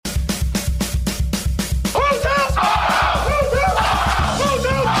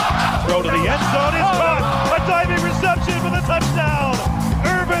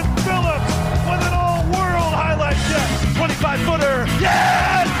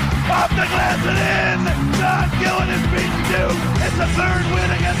slams it in. John Gillen is beaten Duke. It's the third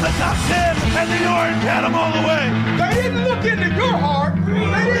win against the top 10, and the Orange had them all the way. They didn't look into your heart. They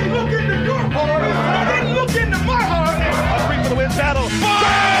didn't look into your heart. They didn't look into my heart. A three for the win battle.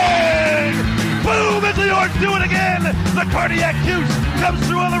 Bang! Boom! As the Orange do it again. The cardiac juice comes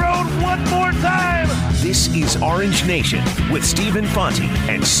through on the road one more time. This is Orange Nation with Stephen Fonte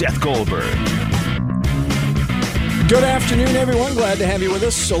and Seth Goldberg. Good afternoon, everyone. Glad to have you with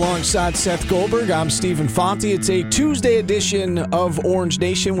us alongside Seth Goldberg. I'm Stephen Fonte. It's a Tuesday edition of Orange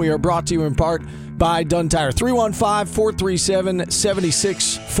Nation. We are brought to you in part by Dunn Tire.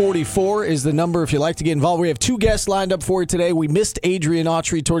 315-437-7644 is the number if you'd like to get involved. We have two guests lined up for you today. We missed Adrian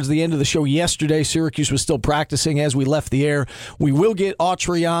Autry towards the end of the show yesterday. Syracuse was still practicing as we left the air. We will get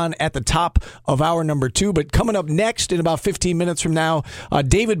Autry on at the top of hour number 2, but coming up next in about 15 minutes from now,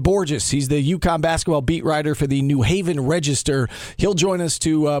 David Borges. He's the UConn basketball beat writer for the New Haven Register. He'll join us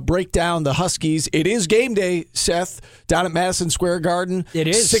to break down the Huskies. It is game day, Seth, down at Madison Square Garden. It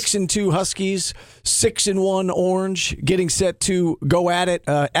is. 6-2 Huskies. 6-1 Orange, getting set to go at it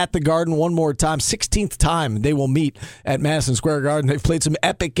at the Garden one more time. 16th time they will meet at Madison Square Garden. They've played some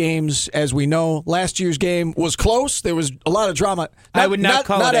epic games, as we know. Last year's game was close. There was a lot of drama. I would not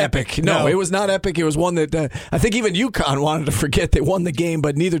call it epic. No, it was not epic. It was one that I think even UConn wanted to forget they won the game,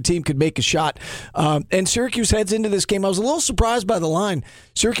 but neither team could make a shot. And Syracuse heads into this game. I was a little surprised by the line.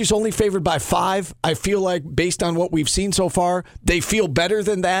 Syracuse only favored by 5. I feel like, based on what we've seen so far, they feel better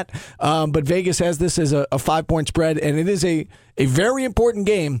than that. But Vegas has this as a 5-point spread, and it is a very important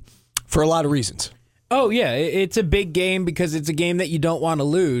game for a lot of reasons. Oh, yeah, it's a big game because it's a game that you don't want to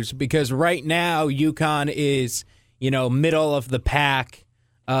lose, because right now UConn is, middle of the pack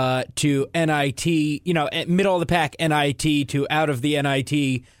to NIT, middle of the pack NIT to out of the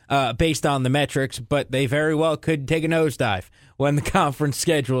NIT based on the metrics, but they very well could take a nosedive when the conference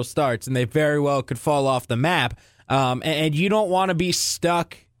schedule starts, and they very well could fall off the map, and you don't want to be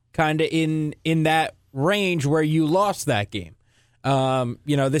stuck kind of in that range where you lost that game.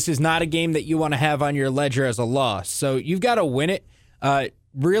 This is not a game that you want to have on your ledger as a loss. So you've got to win it,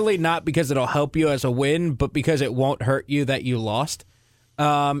 really not because it'll help you as a win, but because it won't hurt you that you lost.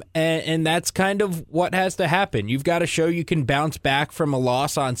 And that's kind of what has to happen. You've got to show you can bounce back from a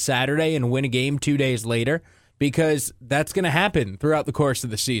loss on Saturday and win a game 2 days later, because that's going to happen throughout the course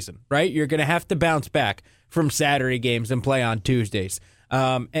of the season, right? You're going to have to bounce back from Saturday games and play on Tuesdays.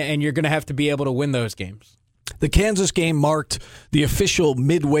 And you're going to have to be able to win those games. The Kansas game marked the official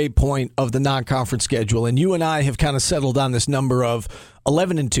midway point of the non-conference schedule, and you and I have kind of settled on this number of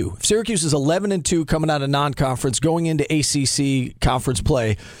 11-2. If Syracuse is 11-2 coming out of non-conference, going into ACC conference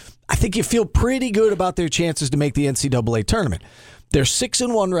play, I think you feel pretty good about their chances to make the NCAA tournament. They're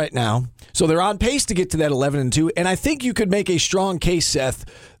 6-1 right now, so they're on pace to get to that 11-2, and I think you could make a strong case, Seth,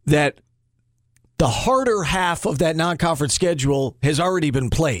 that the harder half of that non-conference schedule has already been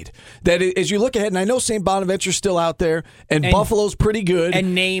played. That as you look ahead, and I know St. Bonaventure's still out there, and Buffalo's pretty good.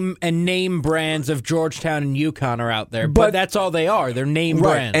 And name brands of Georgetown and UConn are out there. But that's all they are. They're name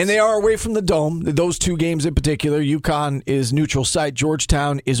brands. And they are away from the Dome. Those two games in particular. UConn is neutral site.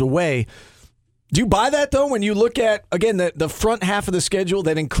 Georgetown is away. Do you buy that, though, when you look at, again, the front half of the schedule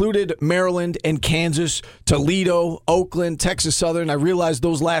that included Maryland and Kansas, Toledo, Oakland, Texas Southern? I realize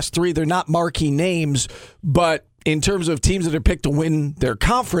those last 3, they're not marquee names, but in terms of teams that are picked to win their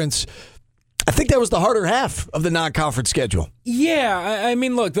conference, I think that was the harder half of the non-conference schedule. Yeah, I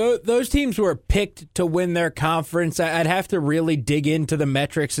mean, look, those teams were picked to win their conference. I'd have to really dig into the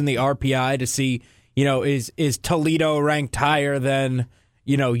metrics in the RPI to see, is Toledo ranked higher than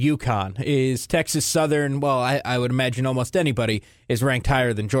UConn? Is Texas Southern, well, I would imagine almost anybody is ranked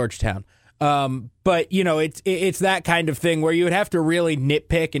higher than Georgetown. But, it's that kind of thing where you would have to really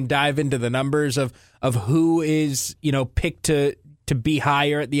nitpick and dive into the numbers of who is, picked to be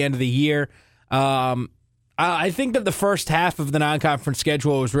higher at the end of the year. I think that the first half of the non-conference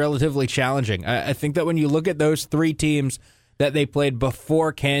schedule was relatively challenging. I think that when you look at those 3 teams that they played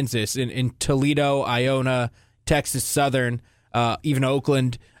before Kansas in Toledo, Iona, Texas Southern, even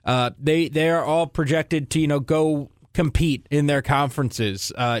Oakland, they are all projected to go compete in their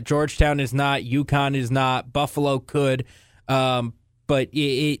conferences. Georgetown is not, UConn is not, Buffalo could, but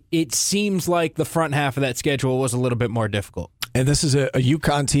it seems like the front half of that schedule was a little bit more difficult. And this is a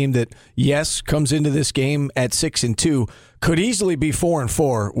UConn team that, yes, comes into this game at 6-2, could easily be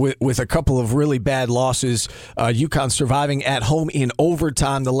 4-4 with a couple of really bad losses. UConn surviving at home in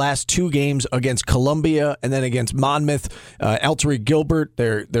overtime the last 2 games against Columbia and then against Monmouth. Eltery Gilbert,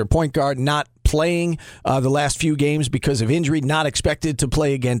 their point guard, not playing the last few games because of injury, not expected to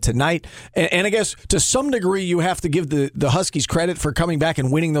play again tonight. And I guess to some degree you have to give the Huskies credit for coming back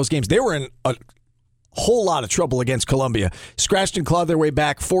and winning those games. They were in a whole lot of trouble against Columbia. Scratched and clawed their way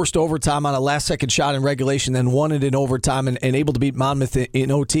back, forced overtime on a last-second shot in regulation, then won it in overtime and able to beat Monmouth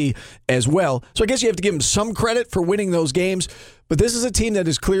in OT as well. So I guess you have to give them some credit for winning those games. But this is a team that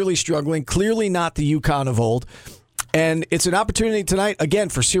is clearly struggling, clearly not the UConn of old. And it's an opportunity tonight, again,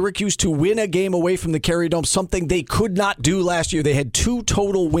 for Syracuse to win a game away from the Carrier Dome, something they could not do last year. They had 2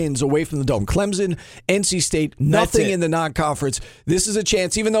 total wins away from the Dome. Clemson, NC State, nothing in the non-conference. This is a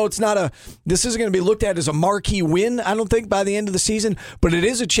chance, even though this isn't going to be looked at as a marquee win, I don't think, by the end of the season, but it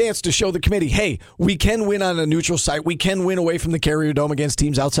is a chance to show the committee, hey, we can win on a neutral site. We can win away from the Carrier Dome against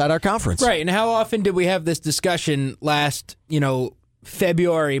teams outside our conference. Right, and how often did we have this discussion last,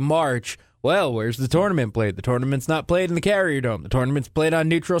 February, March? Well, where's the tournament played? The tournament's not played in the Carrier Dome. The tournament's played on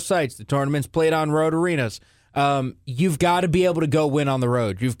neutral sites. The tournament's played on road arenas. You've got to be able to go win on the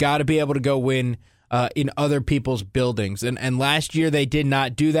road. You've got to be able to go win in other people's buildings. And last year they did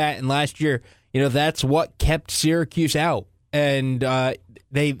not do that. And last year, that's what kept Syracuse out. And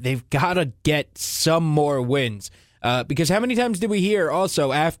they've got to get some more wins. Because how many times did we hear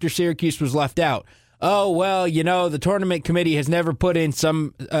also after Syracuse was left out? Oh, well, the tournament committee has never put in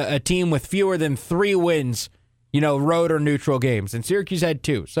a team with fewer than 3 wins, road or neutral games. And Syracuse had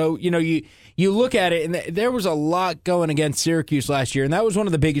 2. So, you look at it, and there was a lot going against Syracuse last year, and that was one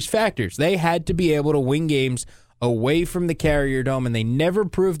of the biggest factors. They had to be able to win games away from the Carrier Dome, and they never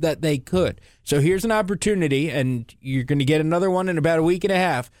proved that they could. So here's an opportunity, and you're going to get another one in about a week and a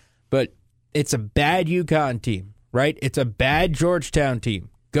half, but it's a bad UConn team, right? It's a bad Georgetown team.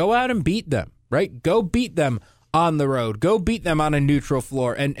 Go out and beat them. Right? Go beat them on the road. Go beat them on a neutral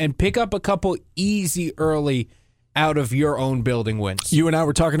floor and pick up a couple easy early out of your own building wins. You and I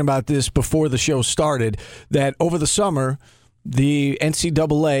were talking about this before the show started, that over the summer, the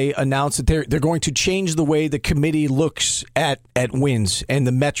NCAA announced that they're going to change the way the committee looks at wins and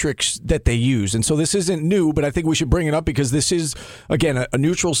the metrics that they use. And so this isn't new, but I think we should bring it up because this is, again, a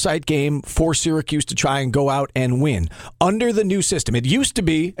neutral site game for Syracuse to try and go out and win. Under the new system, it used to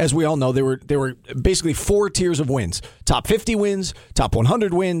be, as we all know, there were basically 4 tiers of wins. Top 50 wins, top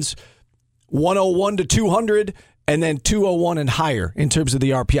 100 wins, 101 to 200, and then 201 and higher in terms of the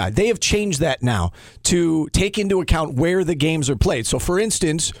RPI. They have changed that now to take into account where the games are played. So, for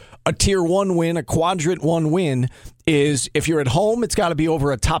instance, a Tier 1 win, a Quadrant 1 win, is if you're at home, it's got to be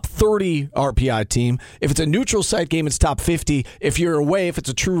over a top 30 RPI team. If it's a neutral site game, it's top 50. If you're away, if it's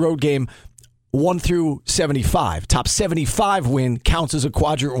a true road game, 1 through 75. Top 75 win counts as a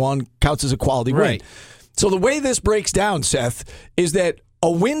Quadrant 1, counts as a quality win. So the way this breaks down, Seth, is that a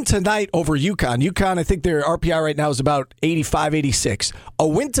win tonight over UConn, I think their RPI right now is about 85, 86. A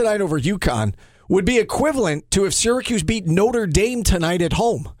win tonight over UConn would be equivalent to if Syracuse beat Notre Dame tonight at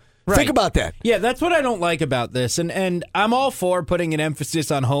home. Right. Think about that. Yeah, that's what I don't like about this. And I'm all for putting an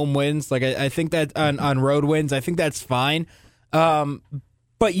emphasis on home wins. Like I think that on road wins, I think that's fine.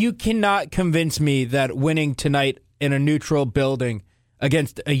 But you cannot convince me that winning tonight in a neutral building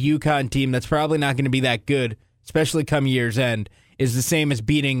against a UConn team that's probably not going to be that good, especially come year's end, is the same as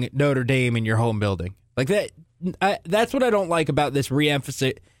beating Notre Dame in your home building. Like that. That's what I don't like about this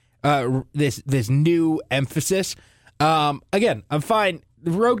re-emphasis, this new emphasis. Again, I'm fine.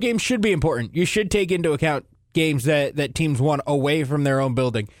 The road games should be important. You should take into account games that teams won away from their own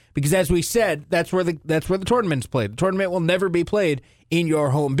building, because as we said, that's where the tournament's played. The tournament will never be played in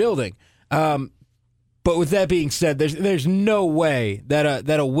your home building. But with that being said, there's no way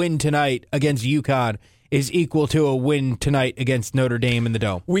that a win tonight against UConn is equal to a win tonight against Notre Dame in the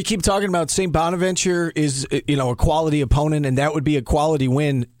Dome. We keep talking about St. Bonaventure is a quality opponent, and that would be a quality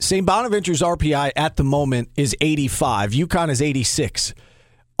win. St. Bonaventure's RPI at the moment is 85. UConn is 86.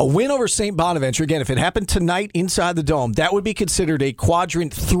 A win over St. Bonaventure, again, if it happened tonight inside the Dome, that would be considered a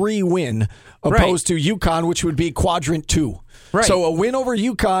Quadrant 3 win opposed to UConn, which would be Quadrant 2. Right. So a win over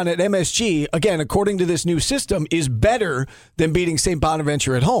UConn at MSG, again, according to this new system, is better than beating St.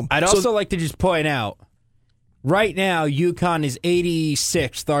 Bonaventure at home. I'd also like to just point out, right now, UConn is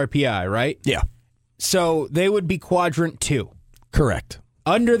 86th RPI, right? Yeah. So they would be Quadrant 2. Correct.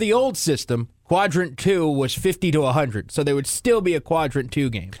 Under the old system, Quadrant 2 was 50 to 100, so they would still be a Quadrant 2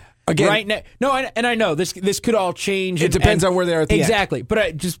 game. Again, right now, no, and I know this could all change. It depends on where they are at the exactly. end. But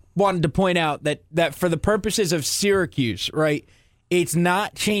I just wanted to point out that for the purposes of Syracuse, right, it's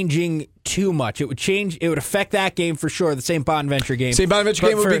not changing too much. It would affect that game for sure. The St. Bonaventure game. St. Bonaventure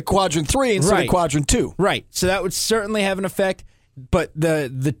game would be Quadrant 3 instead of Quadrant 2. Right. So that would certainly have an effect. But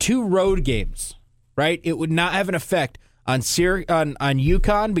the 2 road games, right, it would not have an effect on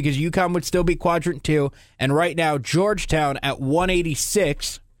UConn because UConn would still be quadrant 2, and right now Georgetown at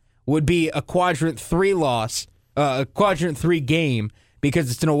 186 would be a quadrant 3 loss, a quadrant 3 game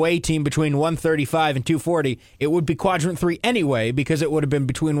because it's an away team between 135 and 240. It would be quadrant 3 anyway because it would have been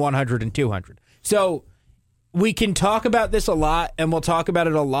between 100 and 200. So we can talk about this a lot, and we'll talk about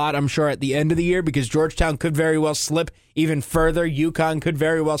it a lot, I'm sure, at the end of the year because Georgetown could very well slip even further. UConn could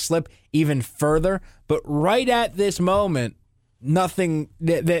very well slip even further. But right at this moment,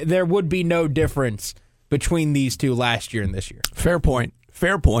 there would be no difference between these two last year and this year. Fair point.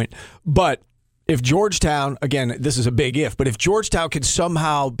 But if Georgetown, again, this is a big if, but if Georgetown could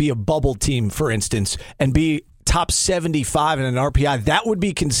somehow be a bubble team, for instance, and be top 75 in an RPI, that would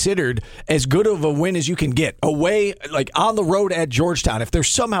be considered as good of a win as you can get. Away, like on the road at Georgetown, if they're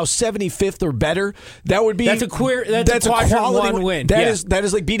somehow 75th or better, that would be... That's a quadrant 1 win. That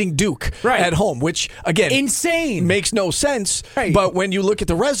is like beating Duke at home, which, again... Insane. Makes no sense. Right. But when you look at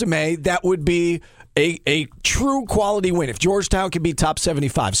the resume, that would be a true quality win if Georgetown can be top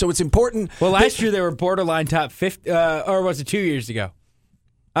 75. So it's important... Well, last year they were borderline top 50, or was it 2 years ago?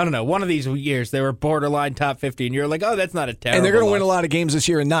 I don't know. One of these years, they were borderline top 50, and you're like, oh, that's not a terrible And they're going to loss. win a lot of games this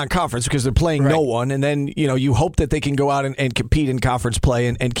year in non-conference because they're playing no one, and then you hope that they can go out and compete in conference play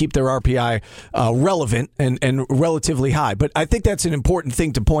and keep their RPI relevant and relatively high. But I think that's an important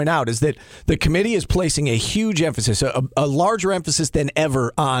thing to point out is that the committee is placing a huge emphasis, a larger emphasis than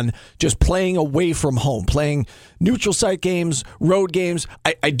ever on just playing away from home, playing neutral site games, road games.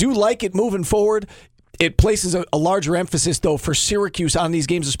 I do like it moving forward. It places a larger emphasis, though, for Syracuse on these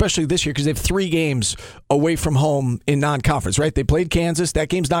games, especially this year, because they have 3 games away from home in non-conference, right? They played Kansas. That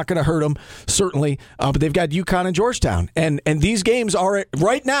game's not going to hurt them, certainly. But they've got UConn and Georgetown. And these games are,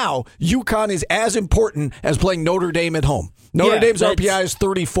 right now, UConn is as important as playing Notre Dame at home. Notre Dame's RPI is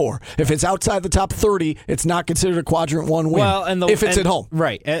 34. If it's outside the top 30, it's not considered a quadrant 1 win. Well, if it's at home.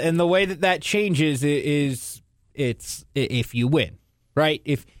 Right. And the way that changes is it's if you win, right?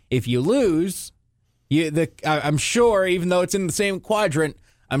 If you lose... I'm sure, even though it's in the same quadrant,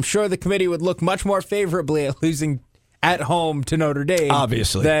 I'm sure the committee would look much more favorably at losing at home to Notre Dame,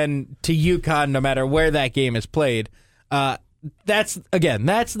 obviously, than to UConn, no matter where that game is played. That's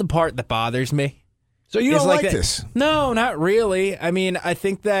the part that bothers me. So you don't like this? No, not really. I mean, I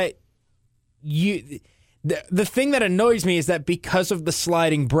think that the thing that annoys me is that because of the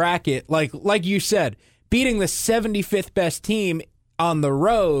sliding bracket, like you said, beating the 75th best team on the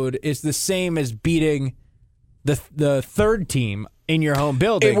road is the same as beating the third team in your home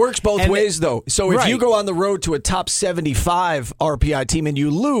building. It works both ways, though. So if you go on the road to a top 75 RPI team and you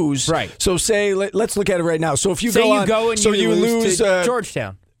lose, so say, let's look at it right now. So if you go you lose to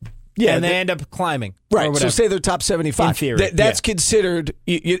Georgetown. Yeah, and they end up climbing. Right, so say they're top 75. In theory, that's considered,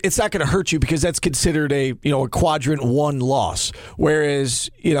 it's not going to hurt you because that's considered a quadrant 1 loss. Whereas,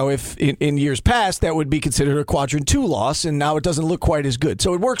 if in years past, that would be considered a quadrant 2 loss, and now it doesn't look quite as good.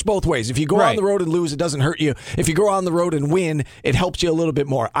 So it works both ways. If you go on the road and lose, it doesn't hurt you. If you go on the road and win, it helps you a little bit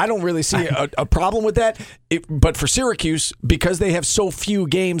more. I don't really see a problem with that. But for Syracuse, because they have so few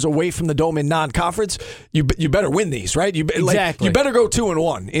games away from the Dome in non-conference, you better win these, right? Exactly. You better go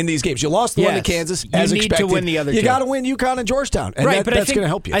 2-1 in these games. You lost the one to Kansas. You need to win the other two. You got to win UConn and Georgetown, and that's going to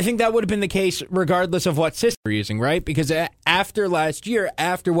help you. I think that would have been the case regardless of what system you're using, right? Because after last year,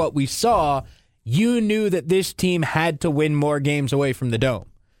 after what we saw, you knew that this team had to win more games away from the Dome.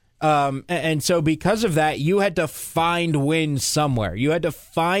 And so because of that, you had to find wins somewhere. You had to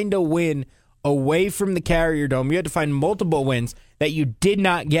find a win away from the Carrier Dome. You had to find multiple wins that you did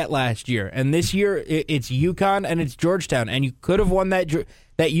not get last year. And this year, it's UConn and it's Georgetown. And you could have won that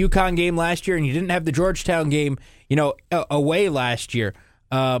UConn game last year, and you didn't have the Georgetown game, away last year.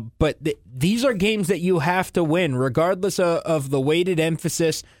 But these are games that you have to win, regardless of the weighted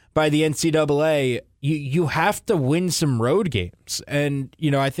emphasis by the NCAA. You have to win some road games, and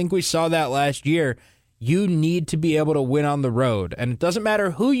I think we saw that last year. You need to be able to win on the road, and it doesn't matter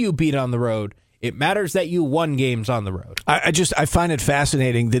who you beat on the road. It matters that you won games on the road. I find it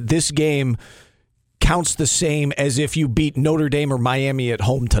fascinating that this game counts the same as if you beat Notre Dame or Miami at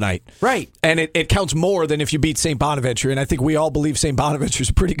home tonight. Right. And it counts more than if you beat St. Bonaventure, and I think we all believe St. Bonaventure is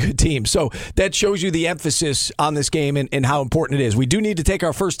a pretty good team. So that shows you the emphasis on this game and how important it is. We do need to take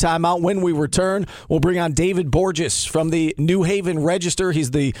our first time out. When we return, we'll bring on David Borges from the New Haven Register. He's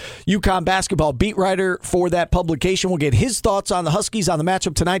the UConn basketball beat writer for that publication. We'll get his thoughts on the Huskies on the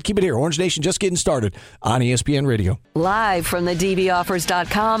matchup tonight. Keep it here. Orange Nation just getting started on ESPN Radio. Live from the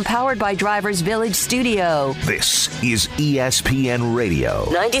DBOffers.com, powered by Drivers Village Studio. This is ESPN Radio.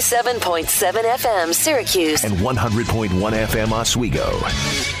 97.7 FM, Syracuse. And 100.1 FM, Oswego.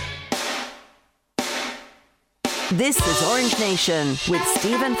 This is Orange Nation with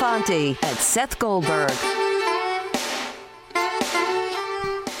Steve and Fonte and Seth Goldberg.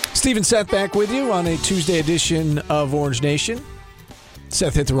 Steve and Seth back with you on a Tuesday edition of Orange Nation.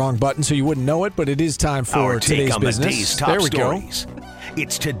 Seth hit the wrong button, so you wouldn't know it, but it is time for Our take today's on business. the day's top there we stories.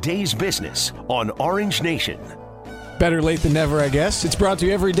 It's Today's Business on Orange Nation. go. Better late than never, I guess. It's brought to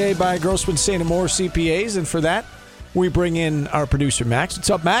you every day by Grossman St. Amour CPAs, and for that, we bring in our producer, Max. What's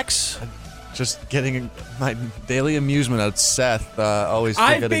up, Max? Just getting my daily amusement out of Seth. Always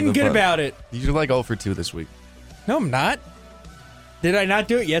I've forgetting been the good button. about it. You're like 0 for 2 this week. No, I'm not. Did I not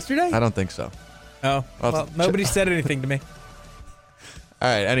do it yesterday? I don't think so. Oh, well, nobody said anything to me. All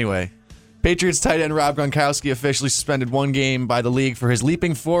right, anyway. Patriots tight end Rob Gronkowski officially suspended 1 game by the league for his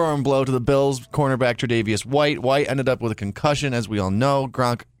leaping forearm blow to the Bills cornerback Tre'Davious White. White ended up with a concussion, as we all know.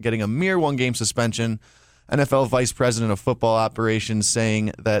 Gronk getting a mere 1-game suspension. NFL Vice President of Football Operations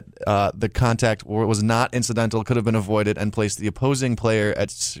saying that the contact was not incidental, could have been avoided, and placed the opposing player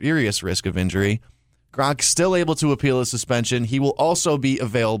at serious risk of injury. Gronk still able to appeal his suspension. He will also be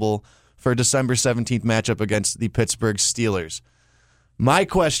available for a December 17th matchup against the Pittsburgh Steelers. My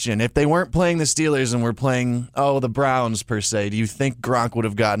question, if they weren't playing the Steelers and were playing, the Browns per se, do you think Gronk would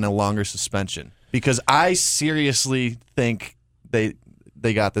have gotten a longer suspension? Because I seriously think they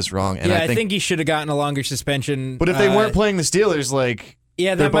got this wrong. And I think he should have gotten a longer suspension. But if they weren't playing the Steelers,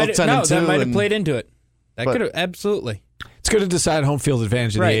 they're both 10-2. That might have played into it. That could have, absolutely. It's going to decide home field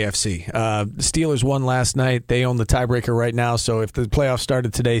advantage in the AFC. The Steelers won last night. They own the tiebreaker right now, so if the playoffs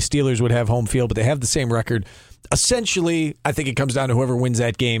started today, Steelers would have home field, but they have the same record. Essentially, I think it comes down to whoever wins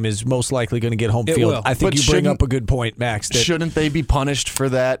that game is most likely going to get home field. Will. I think you bring up a good point, Max. Shouldn't they be punished for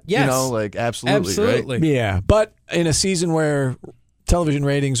that? Yes. Absolutely. Right? Yeah, but in a season where television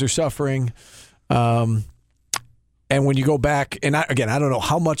ratings are suffering, and when you go back, and I don't know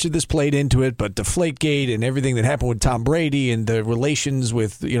how much of this played into it, but Deflategate and everything that happened with Tom Brady and the relations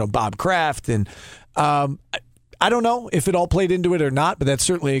with Bob Kraft, and I don't know if it all played into it or not, but that's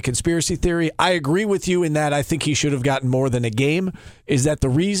certainly a conspiracy theory. I agree with you in that I think he should have gotten more than a game. Is that the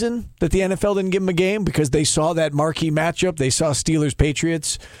reason that the NFL didn't give him a game? Because they saw that marquee matchup, they saw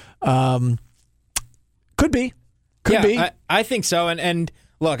Steelers-Patriots. Could be. Could be. I think so, and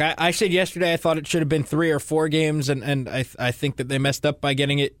look, I said yesterday I thought it should have been 3 or 4 games, and I think that they messed up by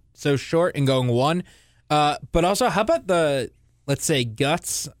getting it so short and going 1. But also, how about the, let's say,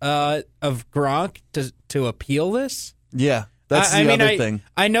 guts of Gronk to appeal this? Yeah, that's the other thing.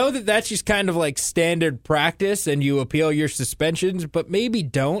 I know that that's just kind of like standard practice, and you appeal your suspensions, but maybe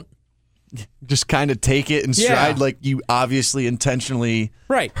don't. Just kind of take it in stride, like you obviously intentionally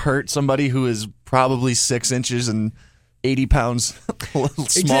hurt somebody who is probably 6 inches and 80 pounds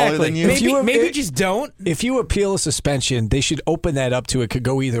smaller than you. Maybe just don't. If you appeal a suspension, they should open that up to it could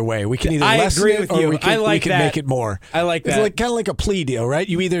go either way. We can either lessen it or we can make it more. I like that. It's kind of like a plea deal, right?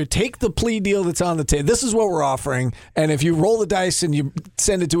 You either take the plea deal that's on the table. This is what we're offering, and if you roll the dice and you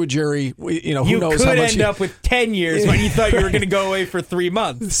send it to a jury, who knows how much. You could end up with 10 years when you thought you were going to go away for 3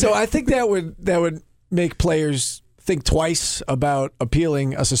 months. So I think that would make players think twice about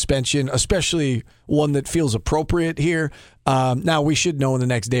appealing a suspension, especially one that feels appropriate here. Now, we should know in the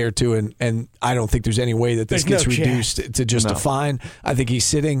next day or two, and I don't think there's any way that this gets reduced to just a fine. I think he's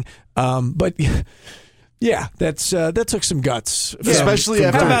sitting. But, yeah, that took some guts. Especially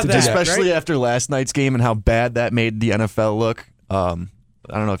after last night's game and how bad that made the NFL look. I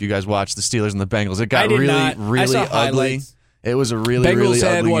don't know if you guys watched the Steelers and the Bengals. It got really ugly. Highlights. It was a really Bengals really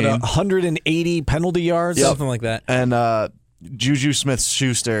had, ugly game. 180 penalty yards? Something like that. And Juju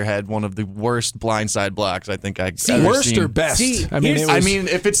Smith-Schuster had one of the worst blindside blocks I think I've ever worst seen. or best? I mean,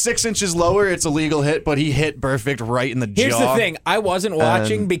 if it's 6 inches lower, it's a legal hit, but he hit perfect right in the jaw. Here's the thing. I wasn't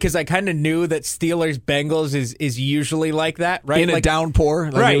watching because I kind of knew that Steelers-Bengals is usually like that, right? In a downpour?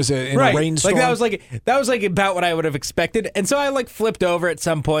 Like it was in a rainstorm? That was about what I would have expected. And so I flipped over at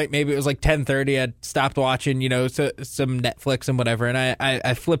some point. Maybe it was 10:30. I'd stopped watching, some Netflix and whatever, and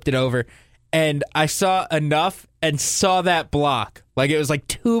I flipped it over. And I saw enough and saw that block. It was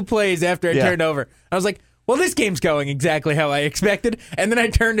 2 plays after I turned over. I was like, well, this game's going exactly how I expected. And then I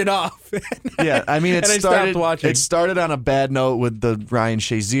turned it off. I mean, I stopped watching. It started on a bad note with the Ryan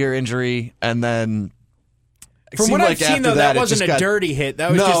Shazier injury, and then from what I've seen, though, that wasn't a dirty hit.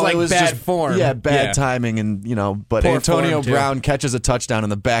 That was bad form. Yeah, bad timing, and but Poor Antonio form, Brown catches a touchdown in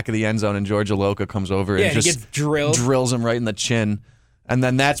the back of the end zone, and George Iloka comes over and just he gets drilled. Drills him right in the chin. And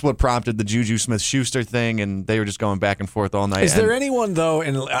then that's what prompted the Juju Smith-Schuster thing, and they were just going back and forth all night. Is there anyone, though,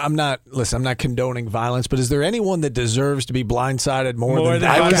 and I'm not condoning violence, but is there anyone that deserves to be blindsided more than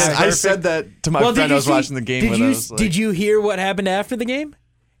that? I said that to my friend I was watching the game with. Did you hear what happened after the game?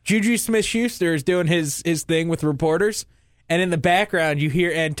 Juju Smith-Schuster is doing his thing with reporters, and in the background you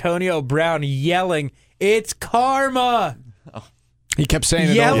hear Antonio Brown yelling, "It's karma!" He kept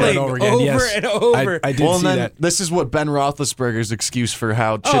saying it yelling over and over again. over and over. I did see that. This is what Ben Roethlisberger's excuse for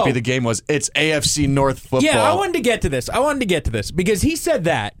how chippy the game was. It's AFC North football. Yeah, I wanted to get to this because he said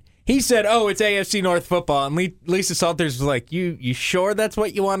that. He said, "Oh, it's AFC North football," and Lisa Salters was like, "You sure that's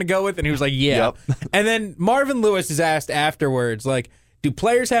what you want to go with?" And he was like, "Yeah." Yep. And then Marvin Lewis is asked afterwards, like, "Do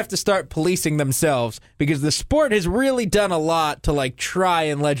players have to start policing themselves because the sport has really done a lot to like try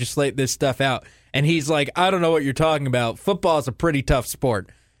and legislate this stuff out?" And he's like, "I don't know what you're talking about. Football is a pretty tough sport."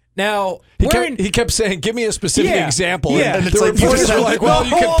 Now, he kept saying, "Give me a specific example." Yeah. And it's the like, reporters were like, "Well,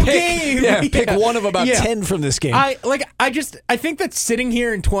 you can pick game." one of about 10 from this game." I think that sitting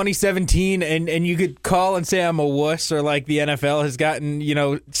here in 2017 and you could call and say I'm a wuss or like the NFL has gotten,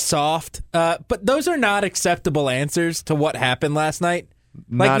 soft. But those are not acceptable answers to what happened last night.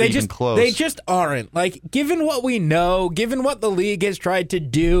 Like Not even close. They just aren't. Like, given what we know, given what the league has tried to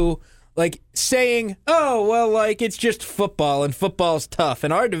do, like saying, "Oh, well, like it's just football and football's tough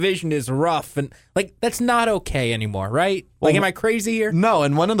and our division is rough," and like that's not okay anymore, right? Like, am I crazy here? No,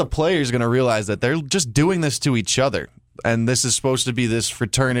 and one of the players is going to realize that they're just doing this to each other. And this is supposed to be this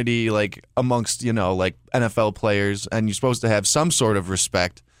fraternity, like amongst, like NFL players, and you're supposed to have some sort of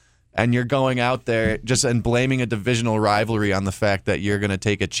respect. And you're going out there just and blaming a divisional rivalry on the fact that you're going to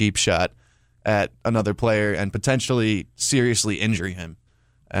take a cheap shot at another player and potentially seriously injure him.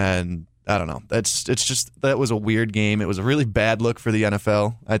 And I don't know. That was a weird game. It was a really bad look for the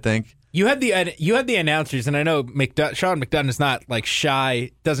NFL, I think. You had the announcers, and I know Sean McDonough is not like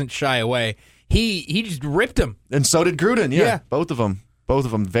shy, doesn't shy away. He just ripped him. And so did Gruden. Yeah. Both of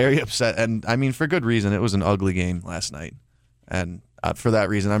them very upset. And I mean, for good reason. It was an ugly game last night. And for that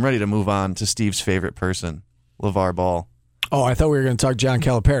reason, I'm ready to move on to Steve's favorite person, LaVar Ball. Oh, I thought we were going to talk John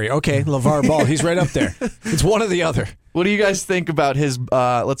Calipari. Okay, LaVar Ball. He's right up there. It's one or the other. What do you guys think about his,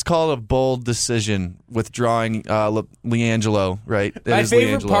 let's call it a bold decision, withdrawing LiAngelo, right? My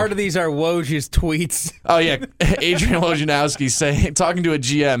favorite part of these are Woj's tweets. Oh, yeah. Adrian Wojnarowski talking to a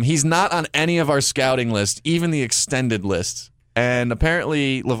GM, he's not on any of our scouting list, even the extended list. And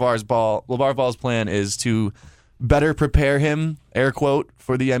apparently LaVar Ball's plan is to better prepare him, air quote,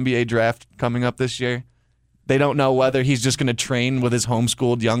 for the NBA draft coming up this year. They don't know whether he's just going to train with his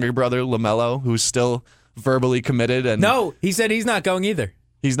homeschooled younger brother, LaMelo, who's still verbally committed. And no, he said he's not going either.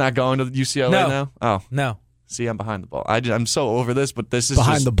 He's not going to UCLA now? Oh. No. See, I'm behind the ball. I'm so over this, but this is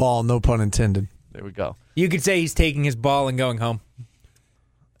behind the ball, no pun intended. There we go. You could say he's taking his ball and going home.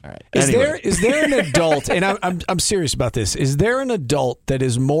 All right. Is there an adult, and I'm serious about this, is there an adult that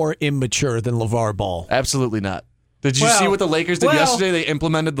is more immature than LaVar Ball? Absolutely not. Did you see what the Lakers did yesterday? They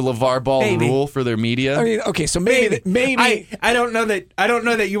implemented the LaVar Ball rule for their media. I mean, okay, so maybe I don't know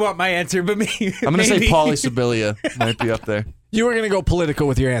that you want my answer, but maybe I'm going to say Pauly Sibilia might be up there. You were going to go political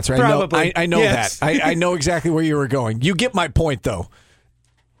with your answer. Probably. I know yes. that. I know exactly where you were going. You get my point, though.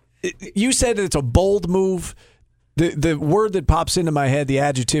 You said it's a bold move. The word that pops into my head, the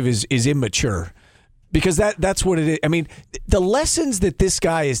adjective, is immature. Because that's what it is. I mean, the lessons that this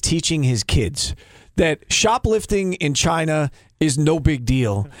guy is teaching his kids, that shoplifting in China is no big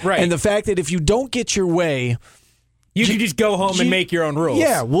deal. Right. And the fact that if you don't get your way, you can just go home and make your own rules.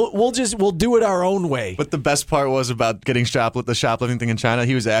 Yeah, we'll do it our own way. But the best part was about getting the shoplifting thing in China.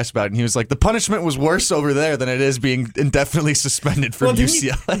 He was asked about it, and he was like, the punishment was worse over there than it is being indefinitely suspended from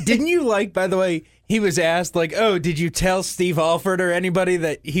UCLA. Didn't you like, by the way, he was asked, like, "Oh, did you tell Steve Alford or anybody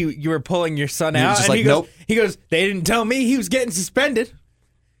that you were pulling your son out?" Just like, nope. He goes, "They didn't tell me he was getting suspended."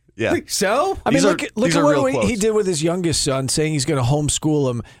 Yeah. So? I mean, look at what he quotes. did with his youngest son, saying he's going to homeschool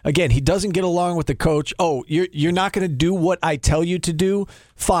him. Again, he doesn't get along with the coach. Oh, you're not going to do what I tell you to do?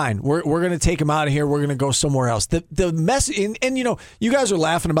 Fine. We're going to take him out of here. We're going to go somewhere else. The mess, and you guys are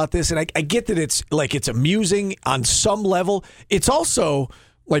laughing about this, and I get that it's amusing on some level. It's also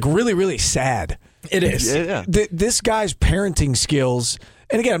like really, really sad. It is. Yeah. This guy's parenting skills,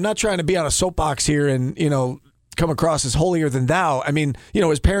 and again, I'm not trying to be on a soapbox here and, come across as holier than thou. I mean,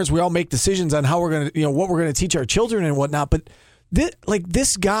 as parents, we all make decisions on how we're going to, what we're going to teach our children and whatnot. But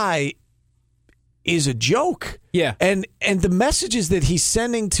this guy is a joke. Yeah. And the messages that he's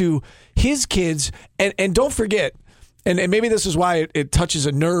sending to his kids, and don't forget, and maybe this is why it touches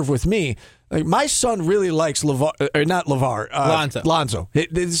a nerve with me. Like, my son really likes Lonzo.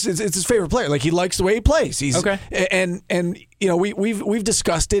 It's his favorite player. Like, he likes the way he plays. He's okay. And we've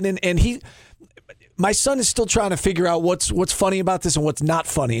discussed it, and he. my son is still trying to figure out what's funny about this and what's not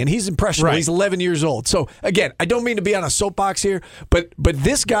funny, and he's impressionable. Right. He's 11 years old. So again, I don't mean to be on a soapbox here, but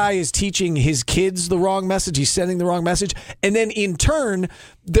this guy is teaching his kids the wrong message. He's sending the wrong message, and then in turn,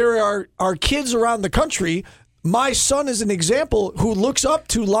 there are kids around the country. My son is an example who looks up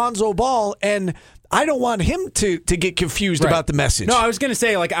to Lonzo Ball, and I don't want him to get confused about the message. No, I was going to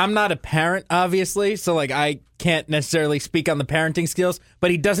say, like, I'm not a parent, obviously, so, like, I can't necessarily speak on the parenting skills,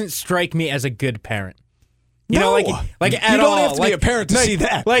 but he doesn't strike me as a good parent. You know, like at all. You don't have to be a parent to see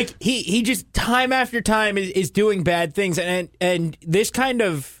that. Like, he just, time after time, is doing bad things, and this kind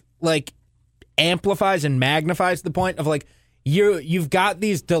of, like, amplifies and magnifies the point of, like, you've got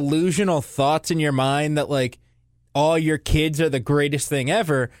these delusional thoughts in your mind that, like, all your kids are the greatest thing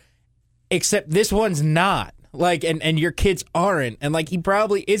ever, except this one's not. Like, and your kids aren't. And, like, he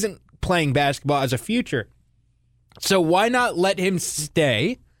probably isn't playing basketball as a future. So why not let him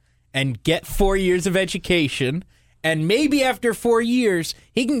stay and get 4 years of education, and maybe after 4 years,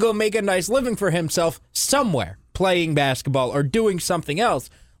 he can go make a nice living for himself somewhere, playing basketball or doing something else.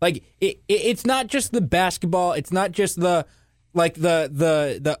 Like, it's not just the basketball. It's not just the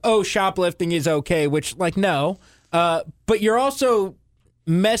shoplifting is okay, which, like, no. But you're also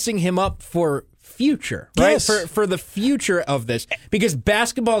messing him up for future, right? Yes. For the future of this, because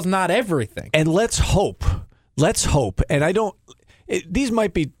basketball's not everything. And let's hope. And these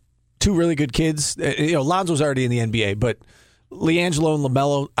might be two really good kids. Lonzo's already in the NBA, but LiAngelo and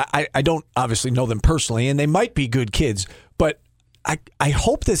LaMelo, I don't obviously know them personally, and they might be good kids, but I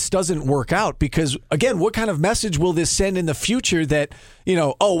hope this doesn't work out, because, again, what kind of message will this send in the future that,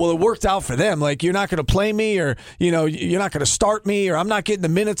 it worked out for them. Like, you're not going to play me, or, you're not going to start me, or I'm not getting the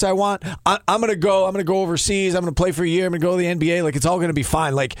minutes I want. I'm going to go overseas. I'm going to play for a year. I'm going to go to the NBA. Like, it's all going to be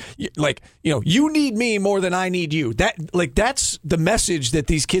fine. You need me more than I need you. That's the message that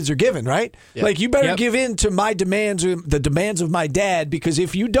these kids are given, right? Yep. Like, you better give in to my demands, or the demands of my dad, because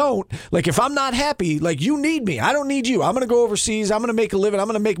if you don't, like, if I'm not happy, like, you need me. I don't need you. I'm going to go overseas. I'm going to make a living. I'm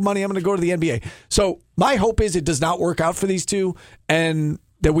going to make money. I'm going to go to the NBA. So my hope is it does not work out for these two, and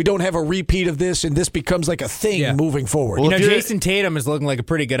that we don't have a repeat of this, and this becomes like a thing moving forward. Well, Jason Tatum is looking like a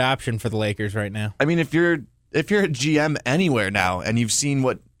pretty good option for the Lakers right now. I mean, if you're a GM anywhere now, and you've seen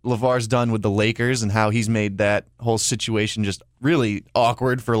what LaVar's done with the Lakers and how he's made that whole situation just really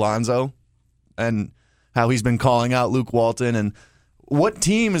awkward for Lonzo, and how he's been calling out Luke Walton, and what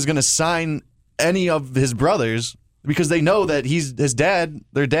team is going to sign any of his brothers, because they know that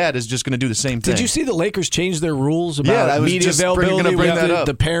their dad is just going to do the same thing. Did you see the Lakers change their rules about media availability with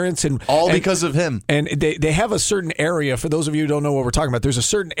the parents? And because of him. And they have a certain area, for those of you who don't know what we're talking about, there's a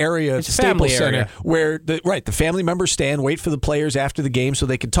certain area, it's Staples Center, area, where the family members stand, wait for the players after the game so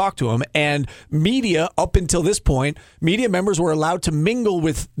they can talk to them. And media, up until this point, media members were allowed to mingle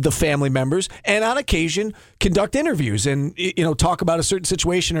with the family members and on occasion conduct interviews and talk about a certain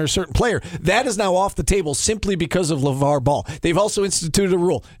situation or a certain player. That is now off the table simply because of LaVar Ball. They've also instituted a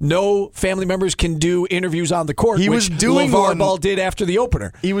rule: no family members can do interviews on the court. He was doing LaVar Ball did after the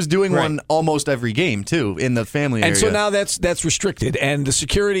opener. He was doing one almost every game too in the family area. And so now that's restricted. And the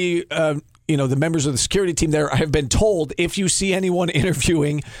security, the members of the security team there have been told, if you see anyone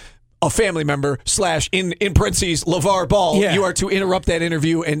interviewing a family member / in parentheses LaVar Ball, you are to interrupt that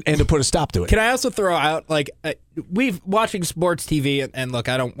interview and to put a stop to it. Can I also throw out, we've watching sports TV, and look,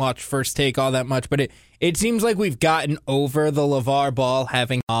 I don't watch First Take all that much, but it seems like we've gotten over the LaVar Ball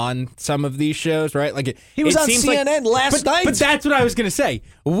having on some of these shows, right? Like he was on CNN last night. But that's what I was going to say.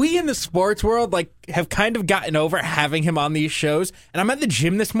 We in the sports world have kind of gotten over having him on these shows. And I'm at the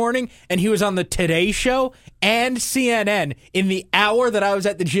gym this morning, and he was on the Today Show and CNN in the hour that I was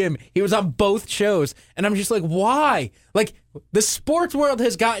at the gym. He was on both shows, and I'm just like, why? Like, the sports world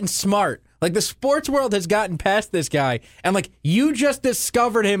has gotten smart. Like, the sports world has gotten past this guy, and you just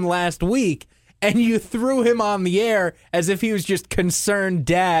discovered him last week, and you threw him on the air as if he was just concerned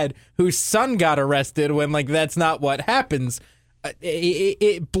dad whose son got arrested when, that's not what happens.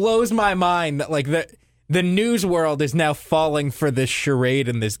 It blows my mind that, the news world is now falling for this charade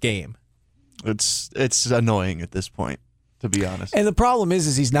in this game. It's annoying at this point, to be honest. And the problem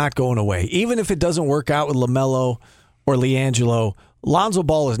is he's not going away. Even if it doesn't work out with LaMelo or LiAngelo, Lonzo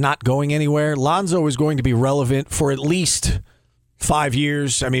Ball is not going anywhere. Lonzo is going to be relevant for at least 5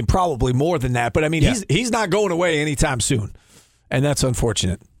 years. I mean, probably more than that. But, he's not going away anytime soon. And that's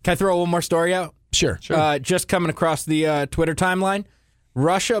unfortunate. Can I throw one more story out? Sure. Just coming across the Twitter timeline.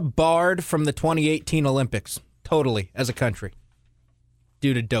 Russia barred from the 2018 Olympics, totally, as a country,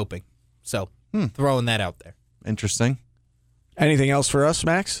 due to doping. So, throwing that out there. Interesting. Anything else for us,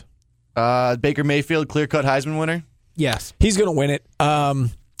 Max? Baker Mayfield, clear-cut Heisman winner? Yes. He's going to win it.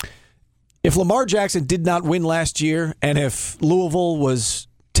 If Lamar Jackson did not win last year, and if Louisville was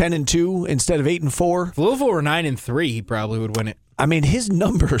 10-2 instead of 8-4, if Louisville were 9-3, he probably would win it. I mean, his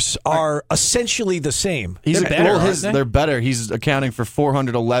numbers are essentially the same. They're better. They're better. He's accounting for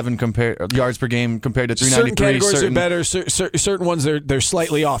 411 yards per game compared to 393. Certain categories are better. Certain ones they're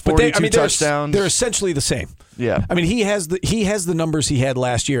slightly off. But touchdowns. They're essentially the same. Yeah. I mean, he has the numbers he had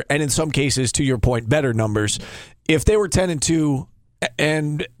last year, and in some cases, to your point, better numbers. If they were 10-2,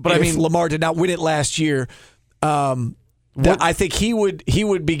 if Lamar did not win it last year, I think he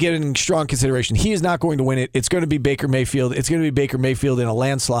would be getting strong consideration. He is not going to win it. It's going to be Baker Mayfield. It's going to be Baker Mayfield in a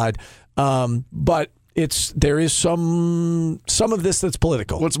landslide. But there is some of this that's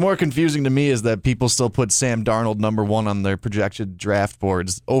political. What's more confusing to me is that people still put Sam Darnold number 1 on their projected draft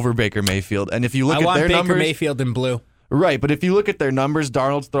boards over Baker Mayfield. And if you look at their numbers, Baker Mayfield in blue. Right, but if you look at their numbers,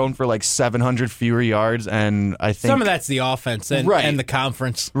 Darnold's thrown for like 700 fewer yards, and I think some of that's the offense and the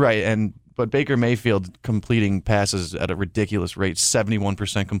conference. Right, but Baker Mayfield completing passes at a ridiculous rate,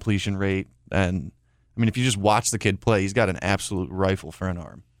 71% completion rate, and I mean, if you just watch the kid play, he's got an absolute rifle for an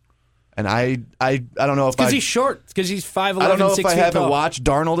arm. And I don't know if because he's short, because he's 5'11", I don't know 6 if I feet haven't tall. watched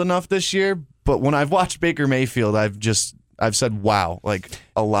Darnold enough this year, but when I've watched Baker Mayfield, I've said wow, like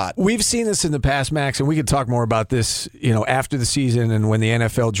a lot. We've seen this in the past, Max, and we could talk more about this, after the season and when the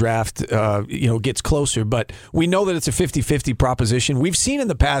NFL draft, gets closer. But we know that it's a 50-50 proposition. We've seen in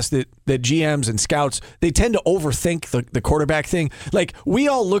the past that GMs and scouts, they tend to overthink the quarterback thing. Like, we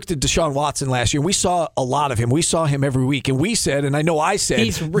all looked at Deshaun Watson last year. We saw a lot of him. We saw him every week, and we said, and I know I said,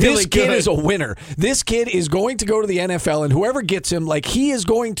 he's really this kid good. is a winner. This kid is going to go to the NFL, and whoever gets him, like, he is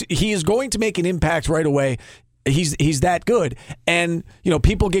going to make an impact right away. He's that good, and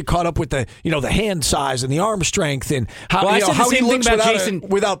people get caught up with the hand size and the arm strength and how he looks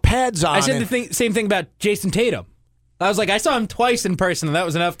without pads on. I said the same thing about Jason Tatum. I was like, I saw him twice in person, and that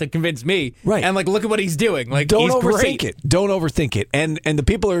was enough to convince me. Right, and look at what he's doing. Like, don't he's overthink great. it. Don't overthink it. And the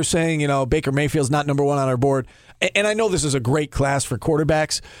people are saying Baker Mayfield's not number 1 on our board, and I know this is a great class for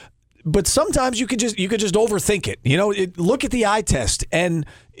quarterbacks. But sometimes you could just overthink it. Look at the eye test. And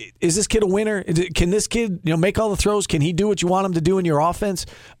is this kid a winner? Can this kid make all the throws? Can he do what you want him to do in your offense?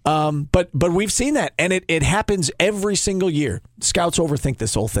 But we've seen that, and it happens every single year. Scouts overthink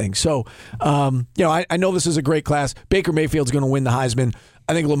this whole thing. So I know this is a great class. Baker Mayfield's going to win the Heisman.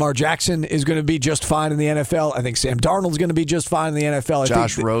 I think Lamar Jackson is going to be just fine in the NFL. I think Sam Darnold's going to be just fine in the NFL.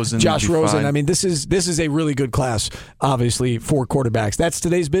 Josh Rosen. Fine. I mean, this is a really good class, obviously, for quarterbacks. That's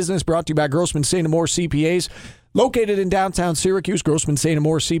today's business, brought to you by Grossman St. Amour CPAs. Located in downtown Syracuse, Grossman St.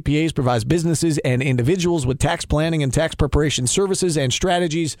 Amour CPAs provides businesses and individuals with tax planning and tax preparation services and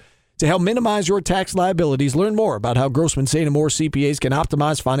strategies to help minimize your tax liabilities. Learn more about how Grossman St. Amour CPAs can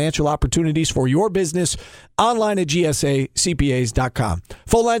optimize financial opportunities for your business online at gsacpas.com.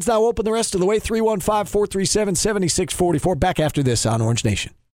 Phone lines now open the rest of the way, 315-437-7644. Back after this on Orange Nation.